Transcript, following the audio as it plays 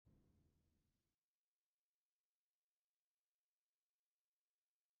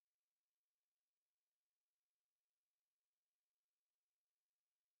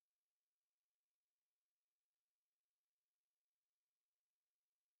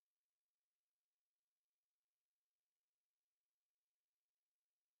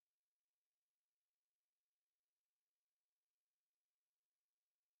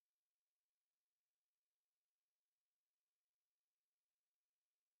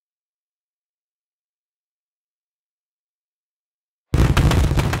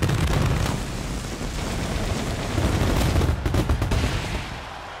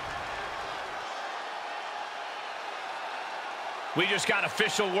We just got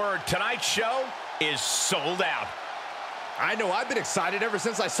official word. Tonight's show is sold out. I know I've been excited ever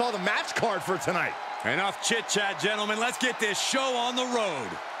since I saw the match card for tonight. Enough chit-chat, gentlemen. Let's get this show on the road.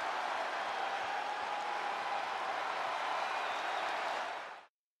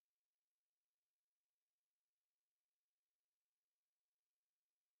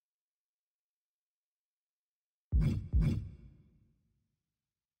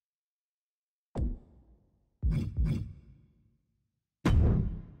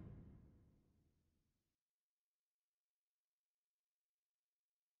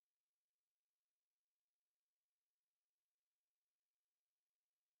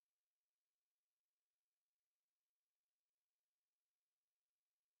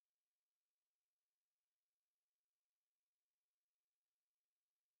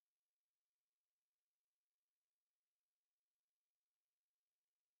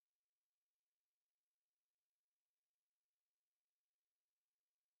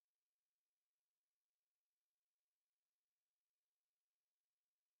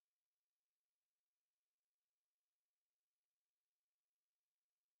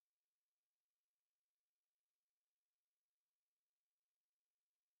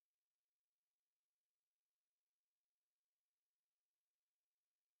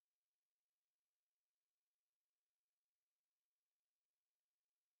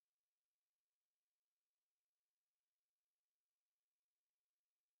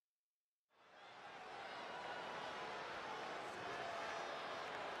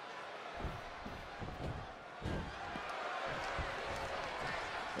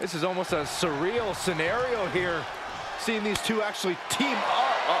 This is almost a surreal scenario here, seeing these two actually team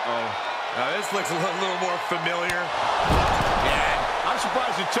up. Now this looks a little more familiar. Yeah, I'm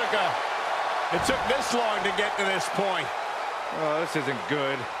surprised it took this long to get to this point. Oh, this isn't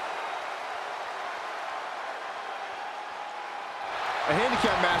good. A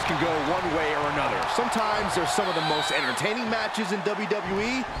handicap match can go one way or another. Sometimes they're some of the most entertaining matches in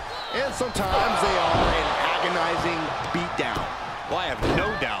WWE, and sometimes they are an agonizing beatdown. Well, I have no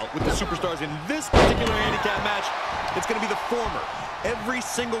doubt with the superstars in this particular handicap match, it's going to be the former. Every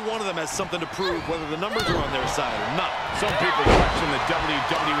single one of them has something to prove, whether the numbers are on their side or not. Some people question the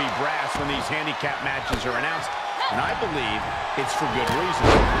WWE brass when these handicap matches are announced, and I believe it's for good reason.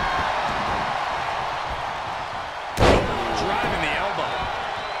 Driving the elbow.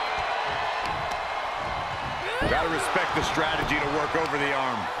 Gotta respect the strategy to work over the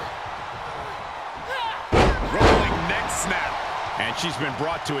arm. Rolling neck snap. And she's been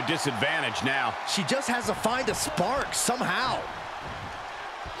brought to a disadvantage now. She just has to find a spark somehow.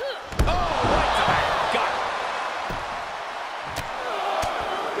 Oh, right to the gut.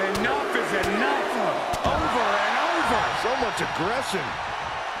 Enough is enough. Over and over. So much aggression.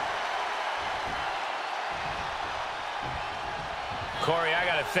 Corey, I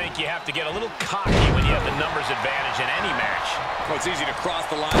gotta think you have to get a little cocky when you have the numbers advantage in any match. Well, it's easy to cross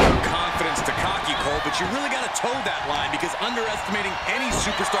the line from confidence to cocky, Cole, but you really got to toe that line because underestimating any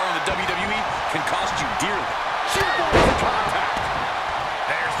superstar in the WWE can cost you dearly. She avoids the contact.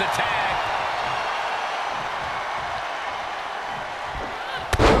 There's the tag.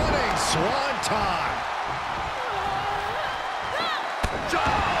 Running swanton.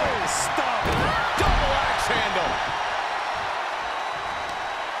 Oh, stop. Double axe handle.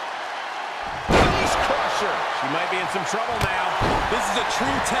 She might be in some trouble now. This is a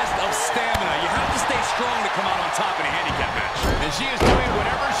true test of stamina. You have to stay strong to come out on top in a handicap match. And she is doing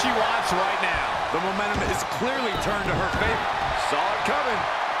whatever she wants right now. The momentum is clearly turned to her favor. Saw it coming.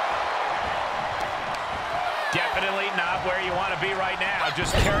 Definitely not where you want to be right now.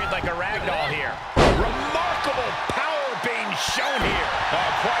 Just carried like a ragdoll here. Remarkable power being shown here. Oh,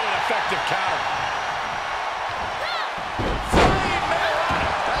 quite an effective counter. Flying Mariana.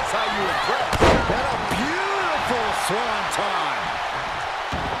 That's how you impress. And a beautiful swanton.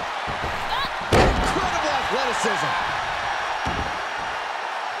 Incredible athleticism.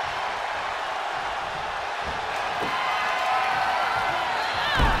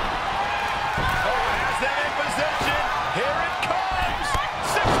 Oh, has them in position. Here it comes.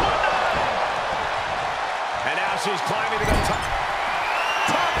 619. And now she's climbing to the top.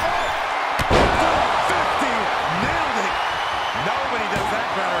 Top rope. 450. Nailed it. Nobody does that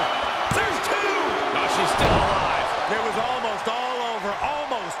better. There's two. No, she's still alive. It was almost all over.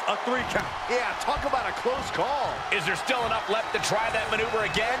 Almost a 3 count. Yeah, talk about a close call. Is there still enough left to try that maneuver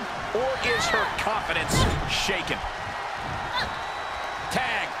again? Or is her confidence shaken?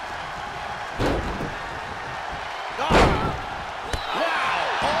 Tag. Wow.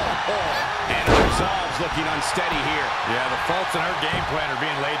 Oh. And her resolve's looking unsteady here. Yeah, the faults in her game plan are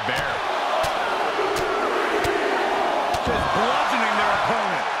being laid bare. just bludgeoning their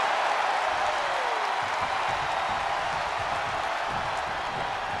opponent.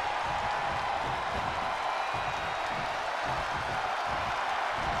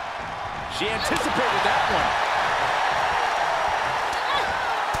 She anticipated that one.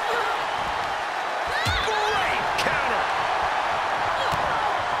 Great counter.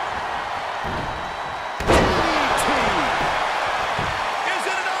 DDT. Is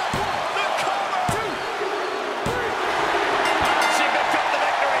it enough? The cover. 2, 3. She picked up the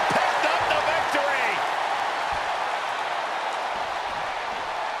victory. Picked up the victory.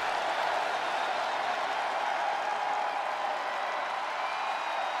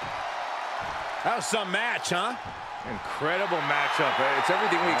 That was some match, huh? Incredible matchup. It's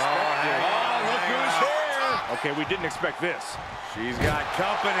everything we expected. Oh, look who's here. Okay, we didn't expect this. She's got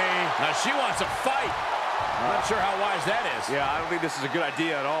company. Now she wants a fight. I'm not sure how wise that is. Yeah, I don't think this is a good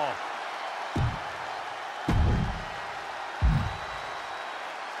idea at all.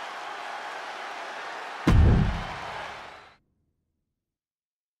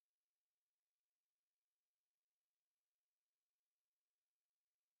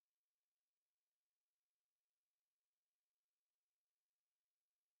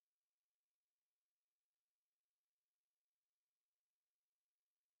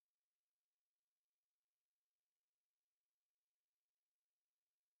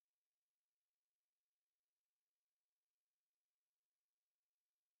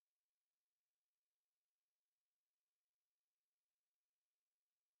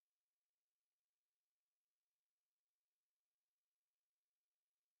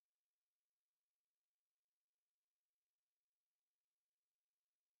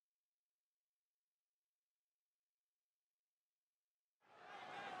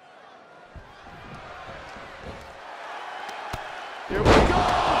 Here we go.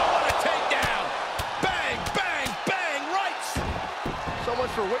 What a takedown. Bang, bang, bang, rights. So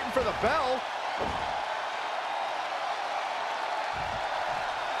much for waiting for the bell.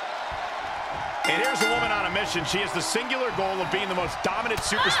 And here's a woman on a mission. She has the singular goal of being the most dominant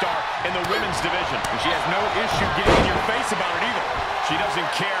superstar in the women's division. And she has no issue getting in your face about it either. She doesn't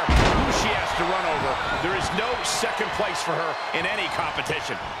care who she has to run over. There is no second place for her in any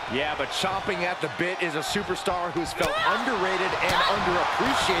competition. Yeah, but chomping at the bit is a superstar who's felt underrated and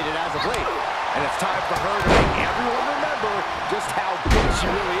underappreciated as of late. And it's time for her to make everyone remember just how good she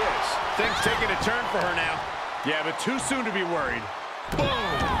really is. Things taking a turn for her now. Yeah, but too soon to be worried. Boom.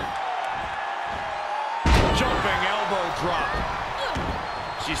 Jumping elbow drop.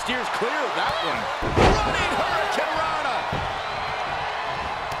 She steers clear of that one. Running Hurricane Rana.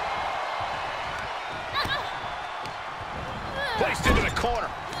 Placed into the corner.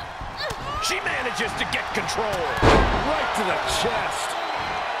 She manages to get control. Right to the chest.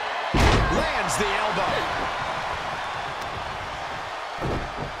 Lands the elbow.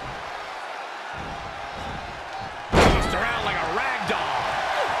 Tossed around like a rag doll.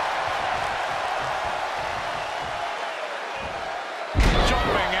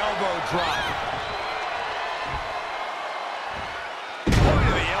 Jumping elbow drop. Point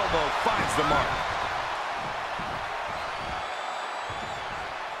of the elbow finds the mark.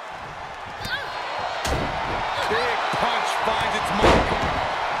 Big punch finds its mark.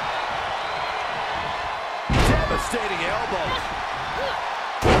 Devastating elbow.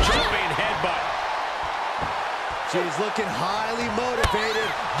 Jumping headbutt. She's looking highly motivated,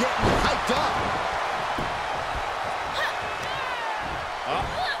 getting hyped up.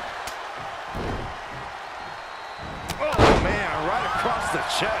 Oh, man, right across the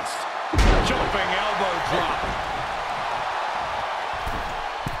chest. Jumping elbow drop.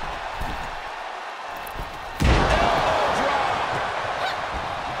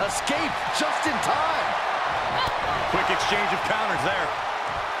 Escape just in time. Quick exchange of counters there.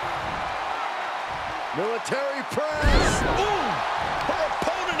 Military press. Ooh! Her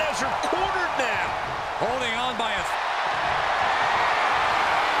opponent has her cornered now. Holding on by a...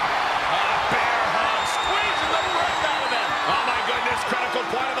 Bear hug, squeezing the breath out of him. Oh my goodness, critical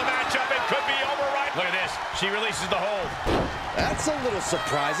point of the matchup. It could be over right. Look at this. She releases the hold. That's a little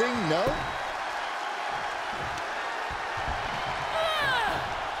surprising, no?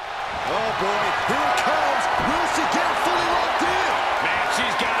 Oh boy, here it comes. Will she get it fully locked in? Man,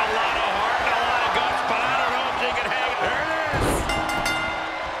 she's got a lot of heart and a lot of guts, but I don't know if she can hang it. There it is.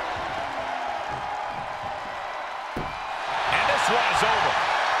 And this one is over.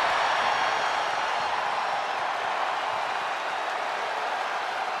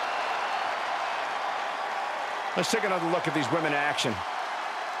 Let's take another look at these women in action.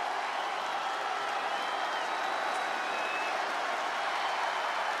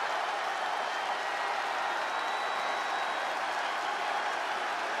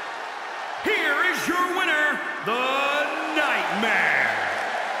 here is your winner, the Nightmare.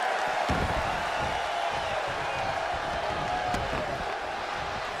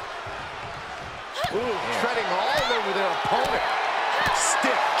 Ooh, treading all over their opponent.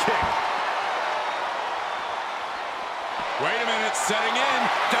 Stiff kick. Wait a minute, setting in.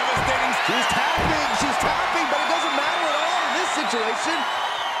 Devastating. She's tapping, but it doesn't matter at all in this situation.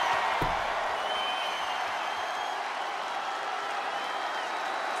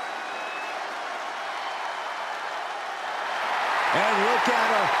 And look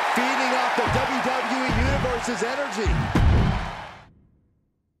at her, feeding off the WWE Universe's energy.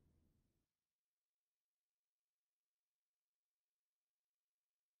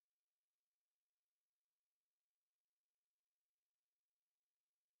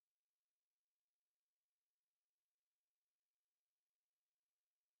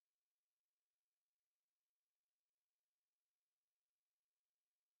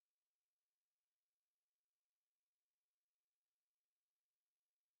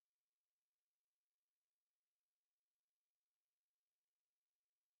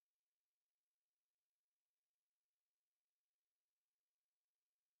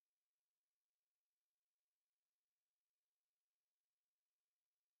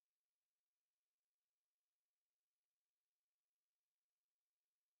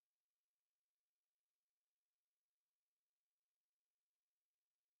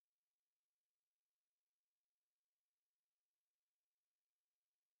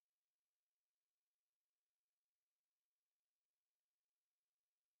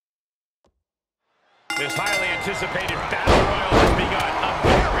 This highly anticipated battle royal has begun. A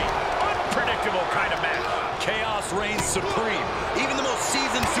very unpredictable kind of match. Chaos reigns supreme. Even the most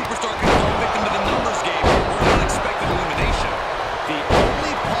seasoned superstar can fall victim to the numbers game or an unexpected elimination. The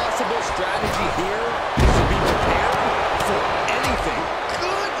only possible strategy here is to be prepared for anything.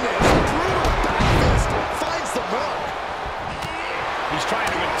 Goodness, brutal back fist finds the mark. He's trying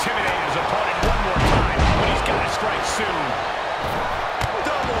to intimidate his opponent one more time, but he's got to strike soon.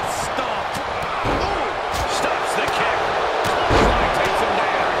 Double stomp. Ooh, stops the kick. Clothesline takes him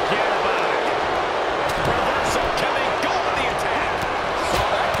down. Get about it. Reversal. Can they go with the attack? Saw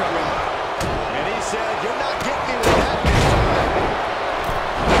that coming. And he said, "You're not getting me with that this time."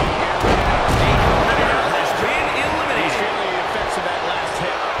 Has been eliminated. He's feeling the effects of that last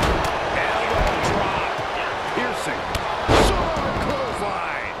hit. Elbow drop. Piercing. Solid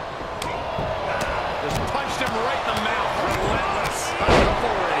clothesline. Just punched him right in the mouth. Relentless. Enough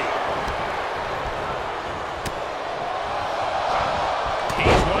already.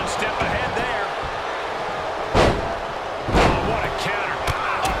 He's one step ahead there. Oh, what a counter.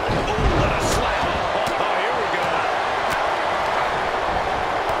 Oh, what a slap. Oh, here we go.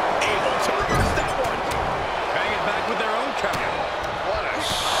 Able to reverse that one. Bang it back with their own counter. What a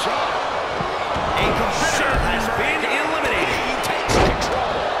shot. A competitor has been eliminated. He takes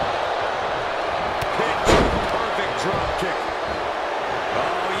control. Picture perfect drop kick.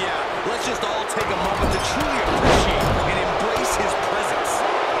 Oh, yeah. Let's just all take a moment to truly appreciate and embrace his presence.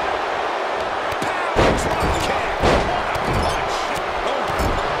 Power drop kick. What a punch.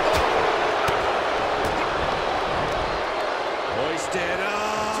 Hoisted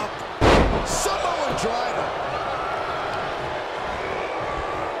up. Samoan driver.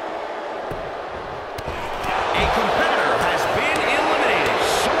 A competitor has been eliminated.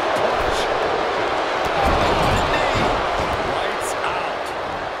 Short punch. Knee. Lights out.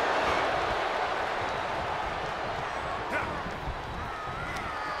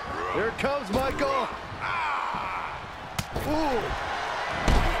 Here it comes, Michael. Ooh.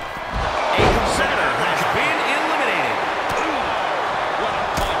 A competitor has been eliminated. What a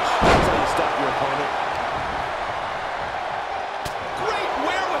punch. That's how you stop your opponent. Great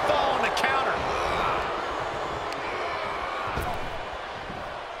wherewithal on the counter.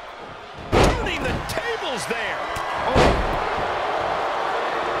 Turning the tables there.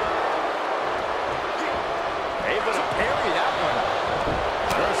 Able to parry that one.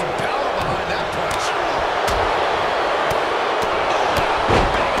 There's some power behind that punch.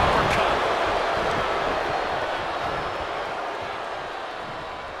 Big uppercut.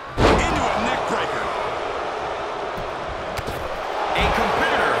 Into a neck breaker. A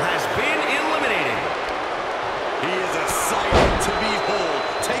competitor has been eliminated. He is a sight to behold.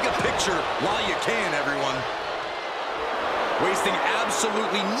 Take a picture while you can, everyone. Wasting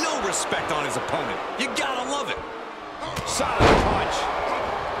absolutely no respect on his opponent. You gotta love it. Solid punch.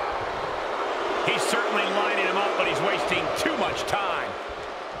 He's certainly lining him up, but he's wasting too much time.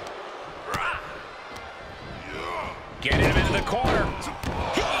 Getting him into the corner.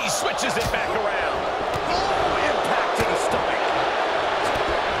 He switches it back around. Oh, impact to the stomach.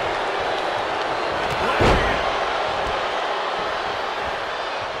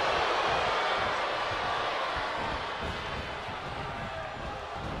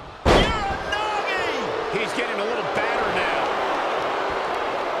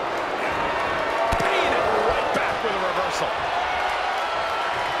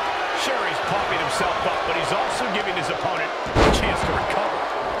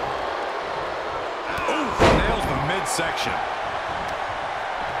 midsection.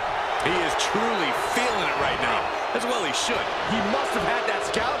 He is truly feeling it right now. As well he should. He must have had that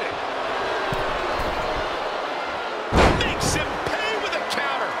scouted. Makes him pay with a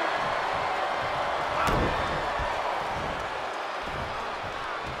counter.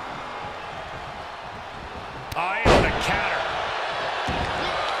 Eye on the counter.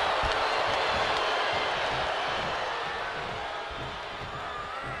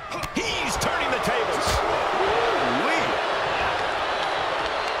 He's turning the tables.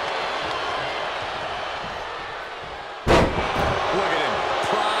 Look at him.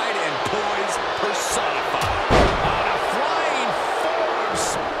 Pride and poise personified. On a flying forward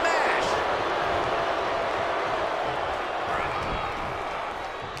smash.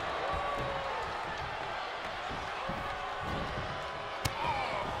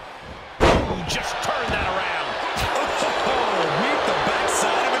 Just turn that around. Meet the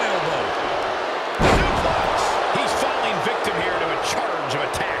backside of an elbow. Suplex. He's falling victim here to a charge of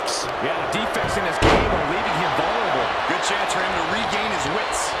attacks. Yeah, the defects in his game are leaving him vulnerable. Good chance for him to regain his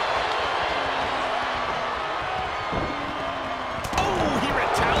wits. Oh, he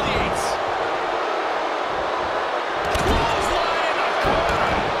retaliates. Clothesline in the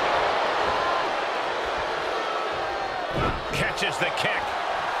corner. Catches the kick.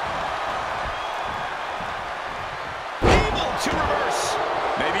 Able to reverse.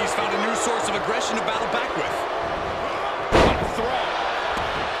 Maybe he's found a new source of aggression to battle back with. What a throw.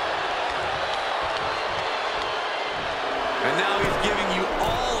 And now he's giving you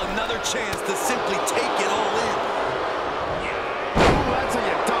all another chance to simply take it all in. Ooh, that's how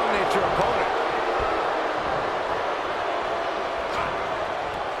you dominate your opponent.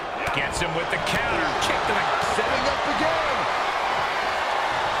 Gets him with the counter. Kick to the... Setting up the game.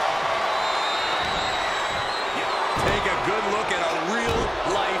 Take a good look at a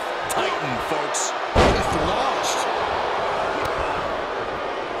real-life Titan, folks. Just launched.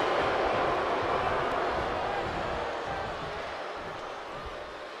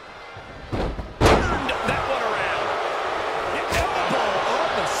 Turned that one around. Elbow on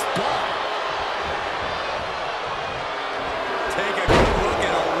the spot. Take a good look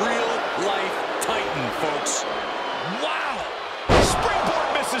at a real-life Titan, folks. Wow. Springboard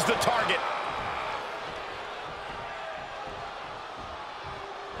misses the target.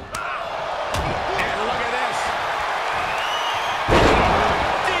 And look at this.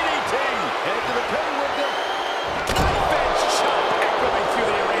 DDT. Head to the pin with him. Knife edge chop echoing through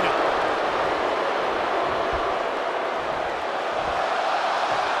the arena.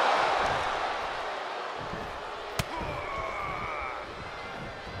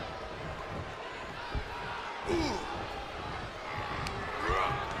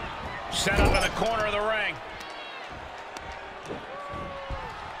 Set up in the corner of the ring.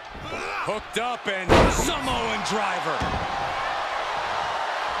 Hooked up and Samoan driver.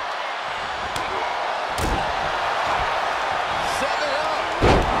 Set it up.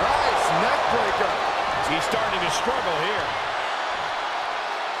 Nice neck breaker. He's starting to struggle here.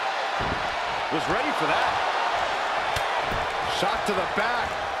 Was ready for that. Shot to the back.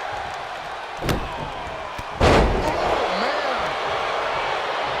 Oh, man.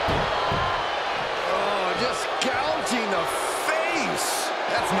 Oh, just gouging the face.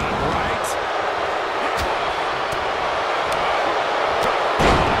 That's not right.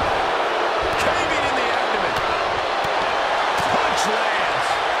 Caving in the abdomen. Punch lands.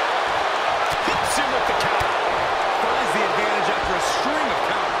 Hits him with the counter. Finds the advantage after a string of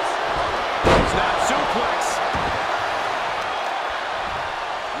counters. Snap suplex.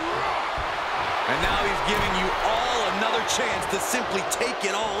 And now he's giving you all another chance to simply take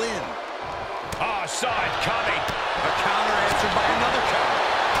it all in. Ah, saw it coming. A counter answered by another counter.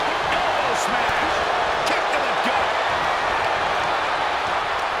 Elbow smash. Kick to the gut.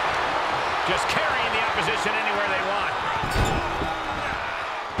 Just carrying the opposition anywhere they want.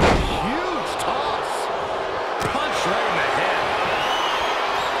 Huge toss. Punch right in the head.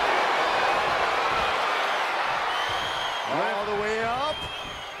 All the way up.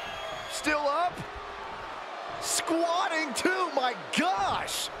 Still up. Squatting too, my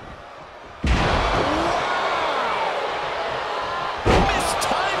gosh.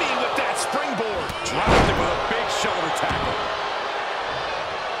 Mistiming with that springboard. Dropped him with a big shoulder tackle.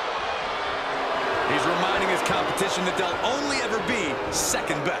 He's reminding his competition that they'll only ever be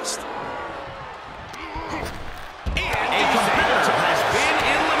second best. A competitor has been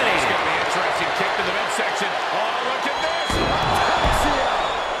eliminated. It's going to be interesting. Kick to the midsection. Oh, look at this.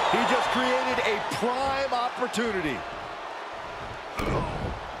 He just created a prime opportunity.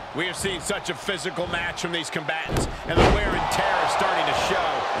 We have seen such a physical match from these combatants, and the wear and tear is starting to show.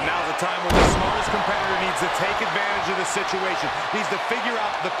 Now's the time when the smartest competitor needs to take advantage of the situation. Needs to figure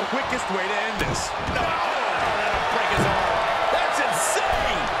out the quickest way to end this. No! That'll break his arm. That's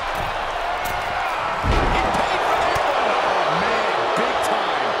insane! He paid for that one! Oh, man, big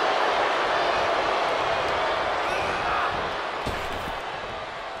time.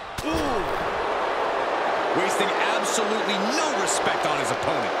 Ooh. Wasting absolutely no respect on his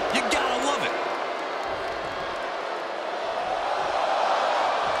opponent. You gotta love it.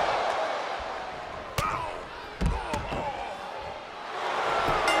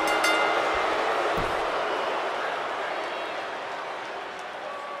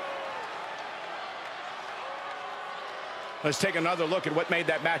 Let's take another look at what made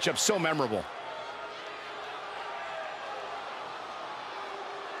that matchup so memorable.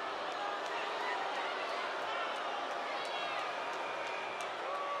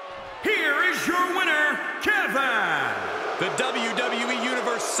 Here is your winner, Kevin. The WWE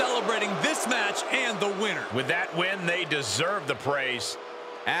Universe celebrating this match and the winner. With that win, they deserve the praise.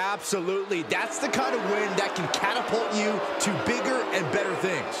 Absolutely. That's the kind of win that can catapult you to bigger and better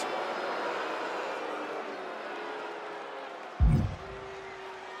things.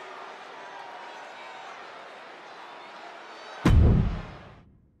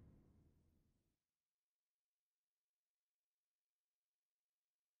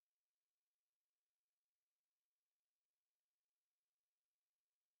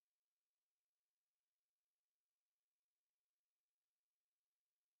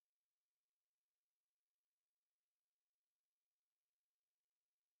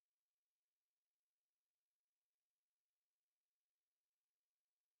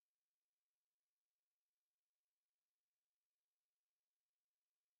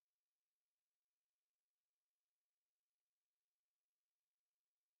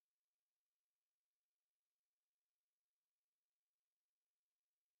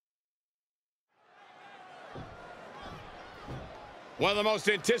 One of the most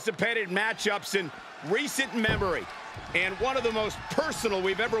anticipated matchups in recent memory, and one of the most personal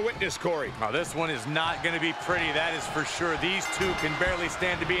we've ever witnessed, Corey. Now, this one is not going to be pretty, that is for sure. These two can barely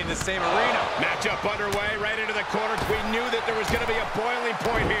stand to be in the same arena. Matchup underway, right into the corner. We knew that there was going to be a boiling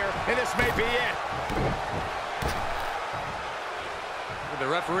point here, and this may be it. With the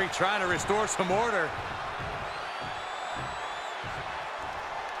referee trying to restore some order.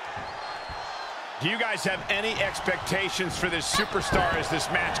 Do you guys have any expectations for this superstar as this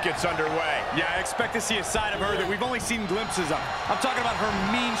match gets underway? Yeah, I expect to see a side of her that we've only seen glimpses of. I'm talking about her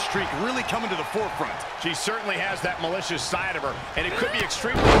mean streak really coming to the forefront. She certainly has that malicious side of her, and it could be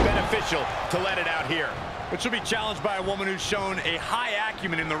extremely beneficial to let it out here. But she'll be challenged by a woman who's shown a high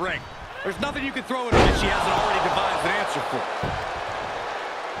acumen in the ring. There's nothing you can throw at her that she hasn't already devised an answer for.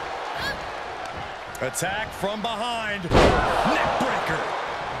 Attack from behind. Neckbreaker.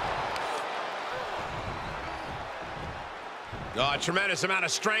 Oh, a tremendous amount of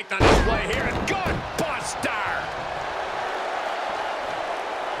strength on display here, and good buster!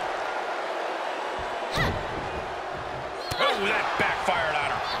 Oh, that backfired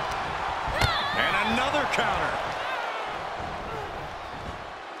on her. And another counter.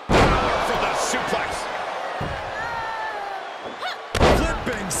 For the suplex.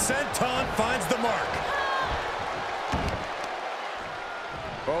 Flipping senton finds the mark.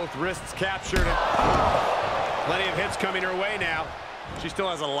 Both wrists captured. Plenty of hits coming her way now. She still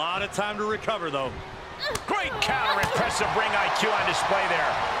has a lot of time to recover, though. Great counter, impressive ring IQ on display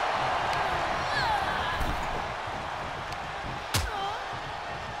there.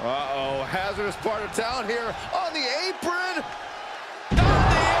 Uh-oh, hazardous part of talent here on the apron. On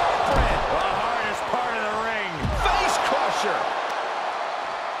the apron! The hardest part of the ring. Face crusher.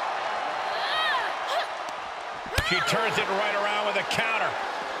 She turns it right around with a counter.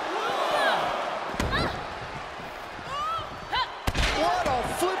 What a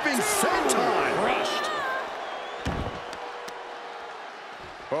flipping senton! Crushed.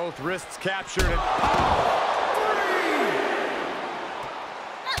 Both wrists captured.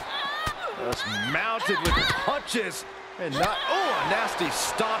 Just mounted with punches and not, oh, a nasty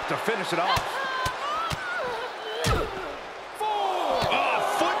stop to finish it off. Oh,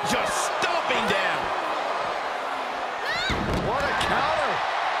 foot just stomping down. What a counter.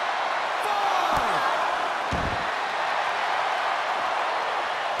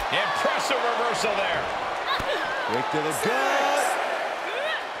 Impressive reversal there. Kick to the gut.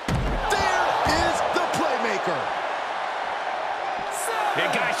 There is the playmaker. Hey,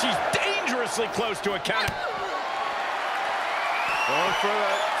 guys, she's dangerously close to a count. Going for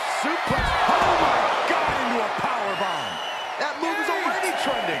the suplex. Oh, my God, into a powerbomb. That move is already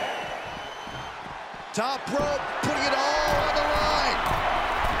trending. Top rope, putting it all on the line.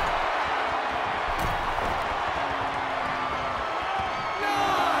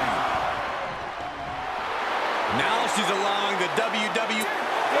 Now she's allowing the WWE...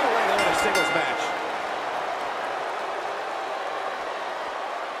 No way to win a singles match.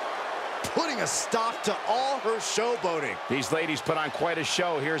 Putting a stop to all her showboating. These ladies put on quite a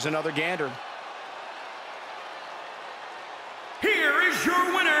show. Here's another gander. Here is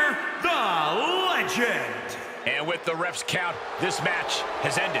your winner, the Legend. And with the ref's count, this match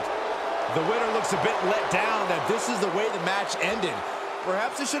has ended. The winner looks a bit let down that this is the way the match ended.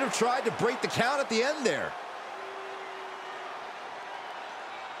 Perhaps they should have tried to break the count at the end there.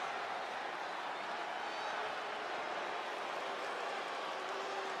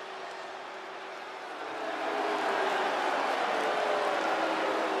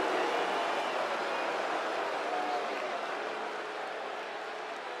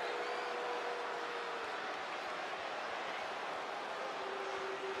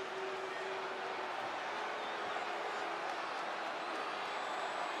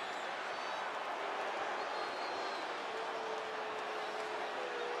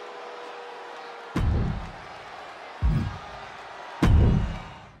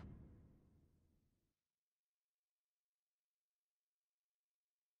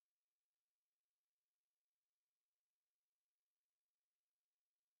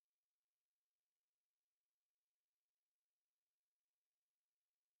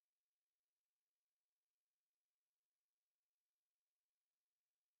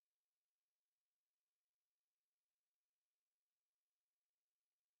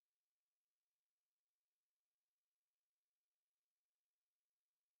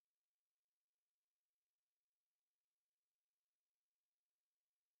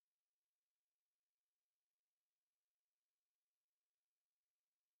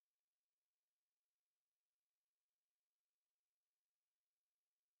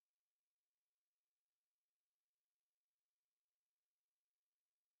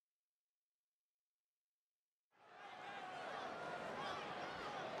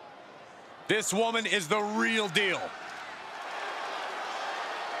 This woman is the real deal.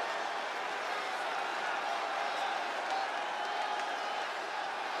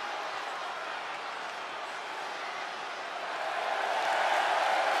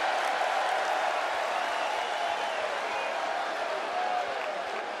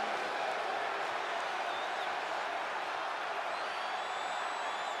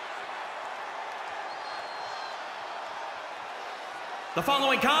 The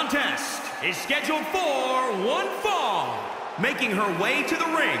following contest is scheduled for one fall. Making her way to the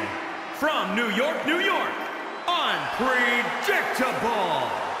ring from New York, New York,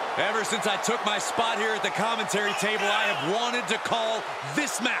 unpredictable. Ever since I took my spot here at the commentary table, I have wanted to call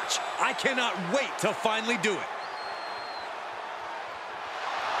this match. I cannot wait to finally do it.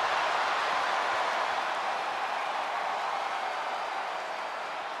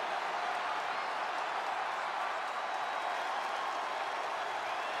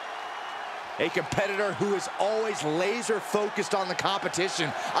 A competitor who is always laser focused on the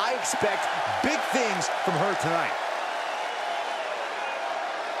competition. I expect big things from her tonight.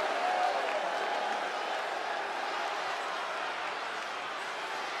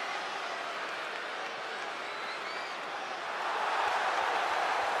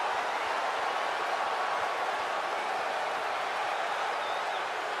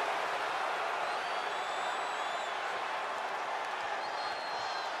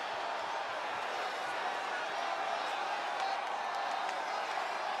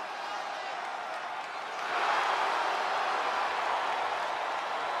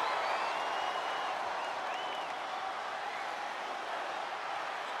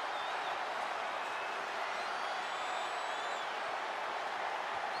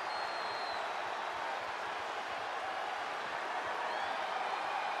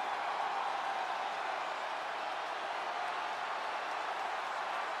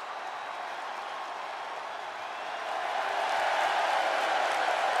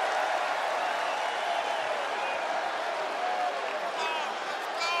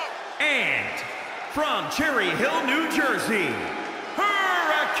 And from Cherry Hill, New Jersey,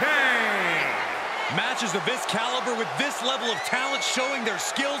 Hurricane. Matches of this caliber with this level of talent showing their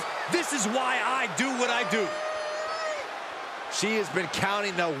skills, this is why I do what I do. She has been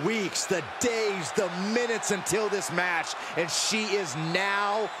counting the weeks, the days, the minutes until this match, and she is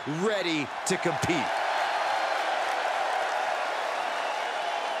now ready to compete.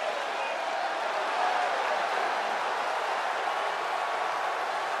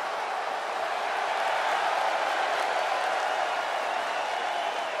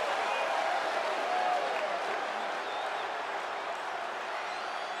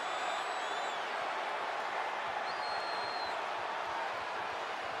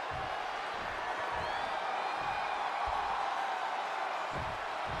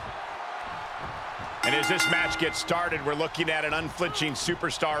 And as this match gets started, we're looking at an unflinching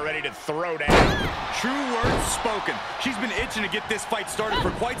superstar ready to throw down. True words spoken. She's been itching to get this fight started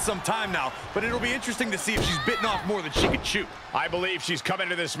for quite some time now, but it'll be interesting to see if she's bitten off more than she could chew. I believe she's coming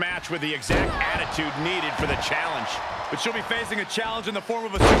to this match with the exact attitude needed for the challenge. But she'll be facing a challenge in the form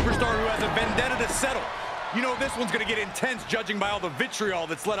of a superstar who has a vendetta to settle. You know this one's going to get intense, judging by all the vitriol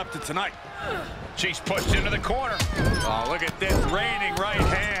that's led up to tonight. She's pushed into the corner. Oh, look at this, raining right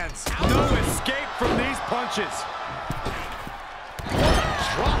hands. No escape from these punches.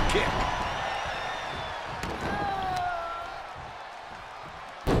 Drop kick.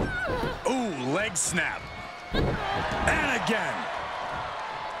 Ooh, leg snap. And again.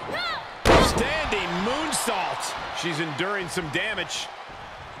 Standing moonsault. She's enduring some damage.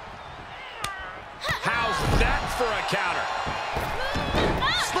 How's that for a counter?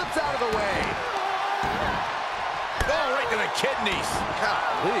 Slips out of the way. Oh, right to the kidneys.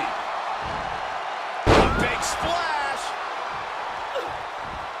 Golly. A big splash.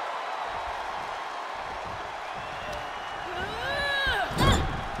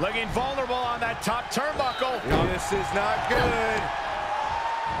 Looking vulnerable on that top turnbuckle. Oh, this is not good.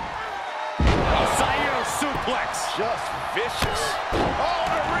 A Zaire suplex. Just vicious. Oh,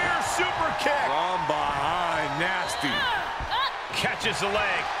 the rear super kick. From behind, nasty. Catches the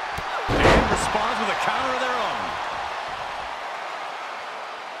leg. And responds with a counter of their own.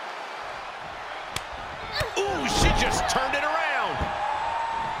 Ooh, she just turned it around.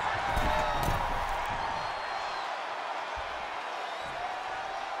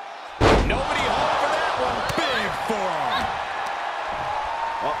 Nobody home for that one. Big forearm.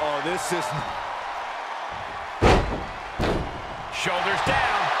 Uh-oh, this is... Shoulders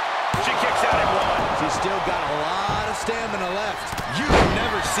down. She kicks out at one. She's still got a lot of stamina left. You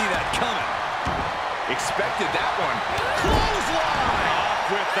never see that coming. Expected that one. Clothesline.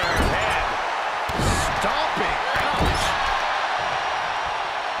 Off with their head. Stomping. Ouch.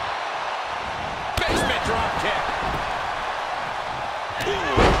 Basement drop kick.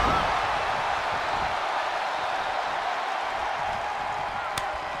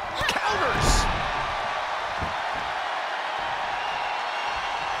 Counters.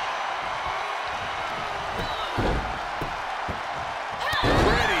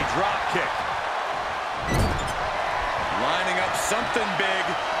 Pretty drop kick. Lining up something big.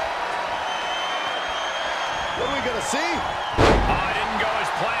 What are we going to see? Oh, it didn't go as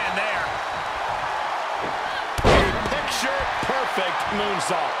planned there. Picture-perfect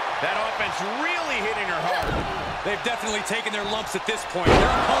moonsault. That offense really hitting her hard. They've definitely taken their lumps at this point.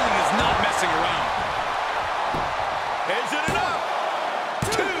 Their opponent is not messing around. Is it enough?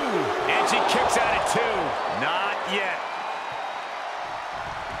 Two. And she kicks out at two. Not yet.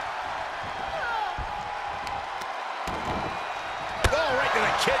 Oh, right to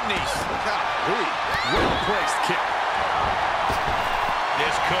the kidneys. Golly. Well-placed kick.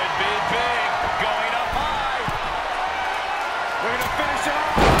 This could be big. Going up high. We're going to finish it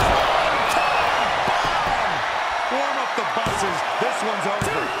off. Warm up the buses. This one's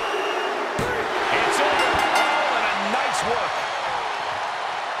over. It's over. Oh, and a nice work.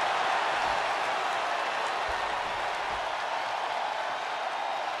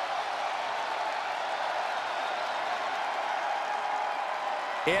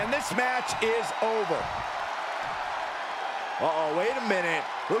 And this match is over. Uh-oh, wait a minute.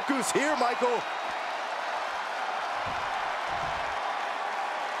 Look who's here, Michael.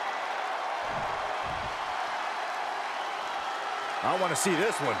 I want to see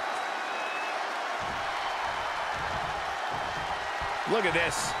this one. Look at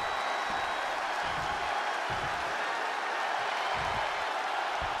this.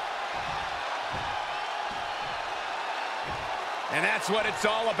 And that's what it's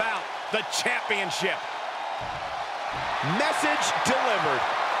all about, the championship. Message delivered.